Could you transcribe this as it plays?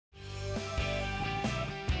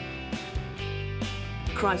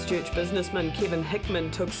Christchurch businessman Kevin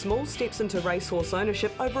Hickman took small steps into racehorse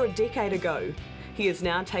ownership over a decade ago. He is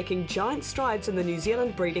now taking giant strides in the New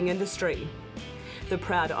Zealand breeding industry. The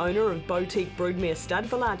proud owner of boutique broodmare stud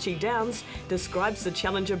Valachi Downs describes the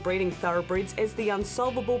challenge of breeding thoroughbreds as the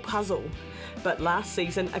unsolvable puzzle. But last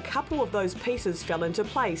season, a couple of those pieces fell into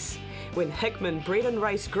place when Hickman bred and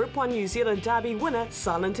raced Group 1 New Zealand Derby winner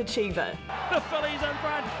Silent Achiever. The fillies in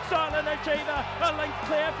front, Silent Achiever, a length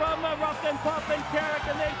clear from Rock and Pop and Carrick,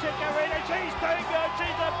 and then Chikarita. She's too good,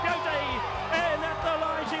 she's a beauty, and at the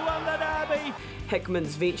line she won the Derby.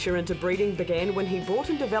 Hickman's venture into breeding began when he bought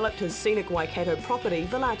and developed his scenic Waikato property,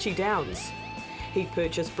 Valachi Downs. He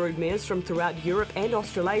purchased broodmares from throughout Europe and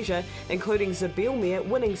Australasia, including Zabeel mare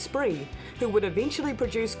Winning Spree, who would eventually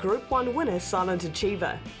produce Group 1 winner Silent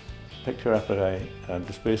Achiever. Picked her up at a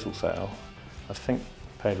dispersal sale. I think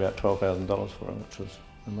paid about $12,000 for her, which was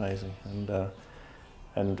amazing,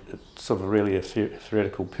 and it's sort of really a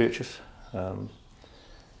theoretical purchase.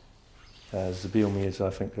 Zabeel mares, I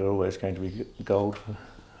think, are always going to be gold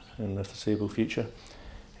in the foreseeable future.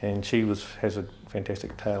 And she has a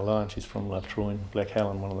fantastic tail line. She's from La Troyne, Black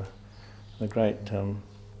Helen, one of the great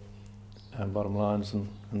bottom lines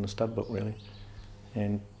in the stud book, really.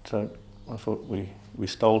 And so I thought we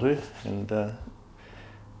stole her, and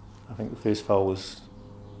I think the first foal was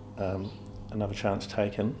another chance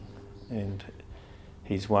taken, and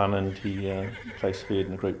he's won, and he placed third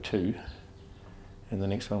in Group 2, and the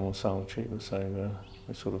next one was Silent Achiever, so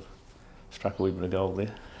we sort of struck a wee bit of gold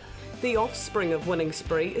there. The offspring of Winning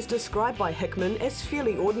Spree is described by Hickman as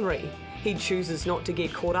fairly ordinary. He chooses not to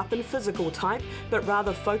get caught up in physical type, but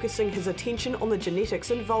rather focusing his attention on the genetics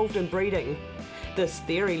involved in breeding. This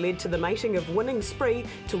theory led to the mating of Winning Spree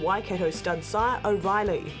to Waikato stud sire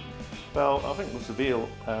O'Reilly. Well, I think with Zabeel,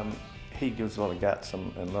 he gives a lot of guts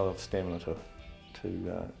and a lot of stamina to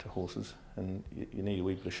horses, and you need a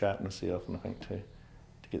wee bit of sharpness there often, I think, to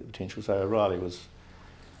get the potential. So O'Reilly was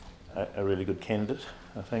a really good candidate,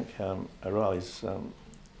 I think. O'Reilly's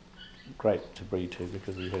great to breed to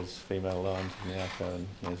because he has female lines in the outgo and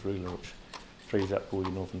he has ruler, which frees up all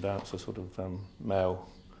your Northern Dancer sort of male,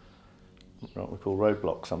 what we call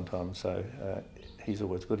roadblock sometimes. So he's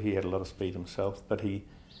always good. He had a lot of speed himself, but he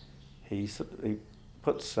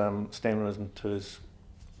puts stamina into his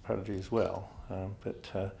prodigy as well.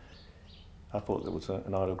 But I thought that was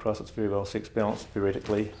an ideal cross. It's very well sex balanced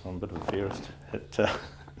theoretically. I'm a bit of a theorist.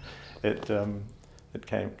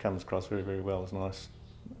 It comes across very, very well as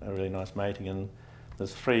a really nice mating, and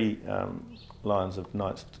there's 3 lines of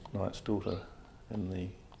Knight's daughter in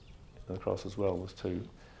the cross as well. There's 2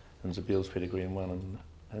 in Zabeel's pedigree and 1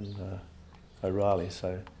 in O'Reilly,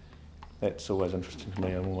 so that's always interesting to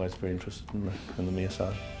me. I'm always very interested in the mare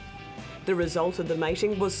side. The result of the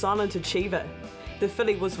mating was Silent Achiever. The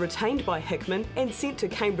filly was retained by Hickman and sent to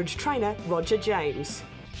Cambridge trainer Roger James.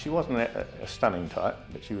 She wasn't a stunning type,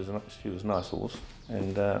 but she was a nice horse,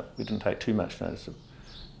 and we didn't take too much notice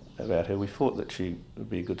about her. We thought that she would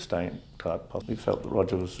be a good staying type. We felt that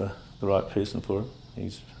Roger was the right person for him.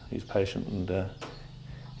 He's patient, and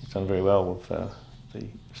he's done very well with the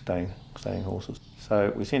staying horses.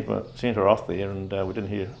 So we sent her off there, and we didn't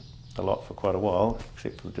hear a lot for quite a while,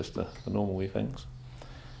 except for just the normal wee things.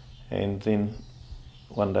 And then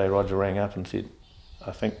one day Roger rang up and said,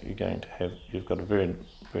 I think you've got a very,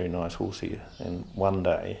 very nice horse here, and one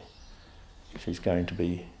day she's going to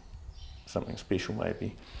be something special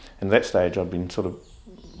maybe. And at that stage I'd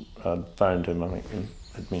phoned him, I think, and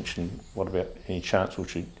had mentioned, what about any chance would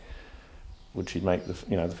she make the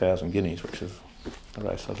 1,000 guineas, which is a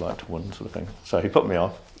race I'd like to win, sort of thing. So he put me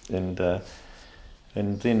off, and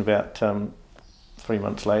then about 3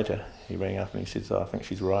 months later he rang up and he said, I think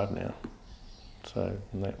she's arrived now. So,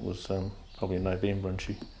 and that was probably in November, and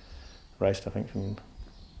she raced, I think, in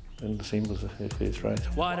December was her first race.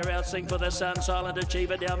 Wider outsing for the Sun, Silent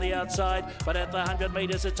Achiever down the outside, but at the 100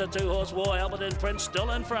 metres it's a 2-horse war. Alberton Prince still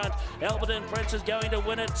in front. Alberton Prince is going to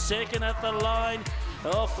win it, second at the line.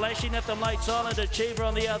 Oh, flashing at the late Silent Achiever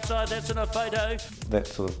on the outside, that's in a photo. That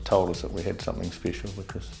sort of told us that we had something special,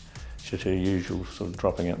 because she's her usual sort of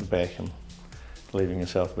dropping out the back and leaving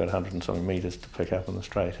herself about 100 and something metres to pick up in the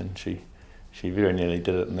straight, and she very nearly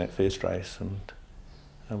did it in that first race, and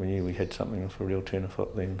and we knew we had something for a real turn of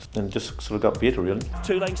foot then, and just sort of got better really.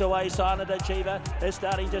 2 lengths away, Silent Achiever is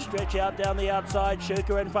starting to stretch out down the outside.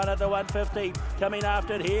 Shuka in front of the 150, coming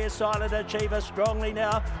after it here, Silent Achiever strongly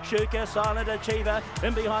now. Shuka, Silent Achiever,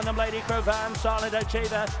 in behind them Lady Cravan, Silent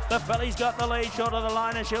Achiever. The filly's got the lead short of the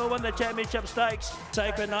line and she'll win the championship stakes.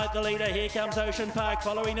 Sacred Night the leader, here comes Ocean Park,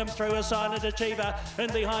 following him through a Silent Achiever. In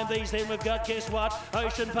behind these then we've got, guess what,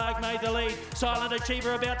 Ocean Park made the lead. Silent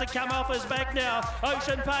Achiever about to come off his back now.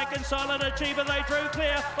 Ocean Park and Silent Achiever, they drew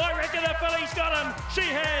clear. I reckon the filly's got him. She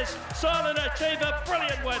has. Silent Achiever,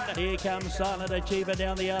 brilliant win. Here comes Silent Achiever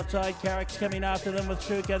down the outside. Carrick's coming after them with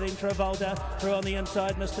Shuka, then Travolta. Through on the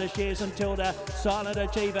inside, Mr. Shares and Tilda. Silent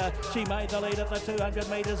Achiever, she made the lead at the 200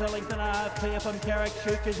 metres, a length and a half clear from Carrick.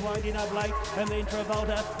 Shuka's winding up late, and then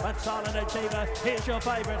Travolta. But Silent Achiever, here's your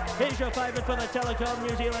favourite. Here's your favourite for the Telecom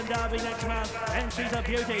New Zealand Derby next month. And she's a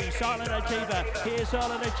beauty, Silent Achiever. Here's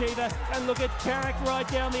Silent Achiever, and look at Carrick right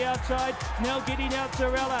down the outside. Now getting out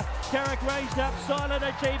Sorella. Carrick raised up, Silent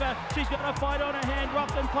Achiever. She's got a fight on her hand.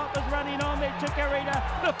 Rockton Pop is running on there. Chikorita,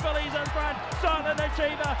 the fillies in front. Silent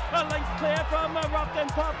Achiever, a length clear from Rockton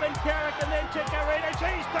Pop and Carrick, and then Chikorita.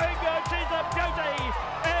 She's too good. She's a beauty.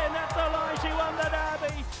 And at the line, she won the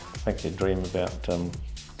Derby. I think you dream about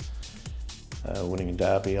winning a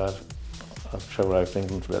Derby. I've travelled over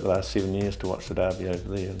England for about the last 7 years to watch the Derby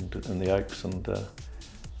over there in the Oaks, and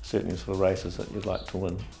certainly sort of races that you'd like to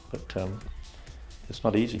win, but it's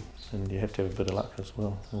not easy, and you have to have a bit of luck as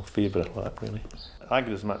well, or a fair bit of luck really. I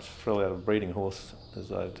get as much thrill out of a breeding horse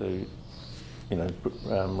as I do, you know,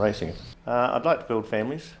 racing it. I'd like to build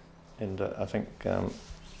families, and I think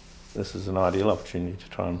this is an ideal opportunity to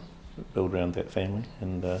try and build around that family,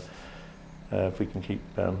 and if we can keep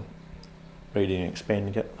breeding and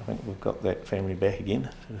expanding it, I think we've got that family back again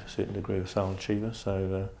to a certain degree with Silent Achiever,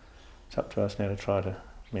 so it's up to us now to try to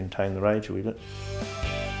maintain the rage a wee bit.